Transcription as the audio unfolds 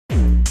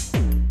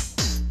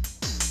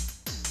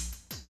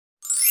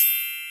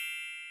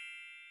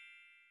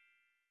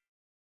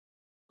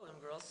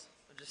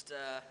just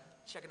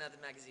checking out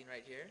the magazine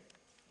right here.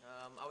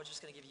 I was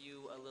just going to give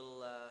you a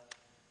little,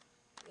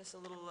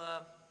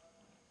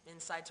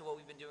 insight to what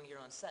we've been doing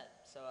here on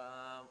set. So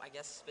I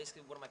guess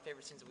basically one of my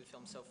favorite scenes that we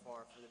filmed so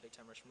far for the Big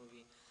Time Rush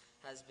movie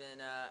has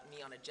been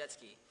me on a jet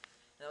ski.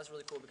 And that was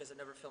really cool because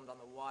I've never filmed on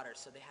the water,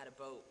 so they had a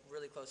boat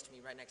really close to me,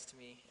 right next to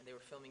me, and they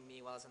were filming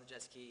me while I was on the jet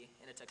ski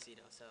in a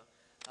tuxedo. So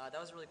that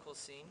was a really cool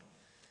scene.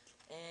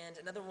 And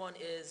another one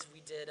is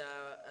we did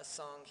a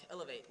song,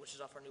 Elevate, which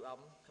is off our new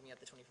album coming out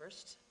the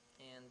 21st.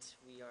 And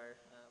we have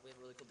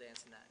a really cool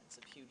dance in that. It's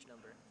a huge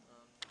number.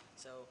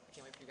 So I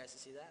can't wait for you guys to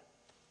see that.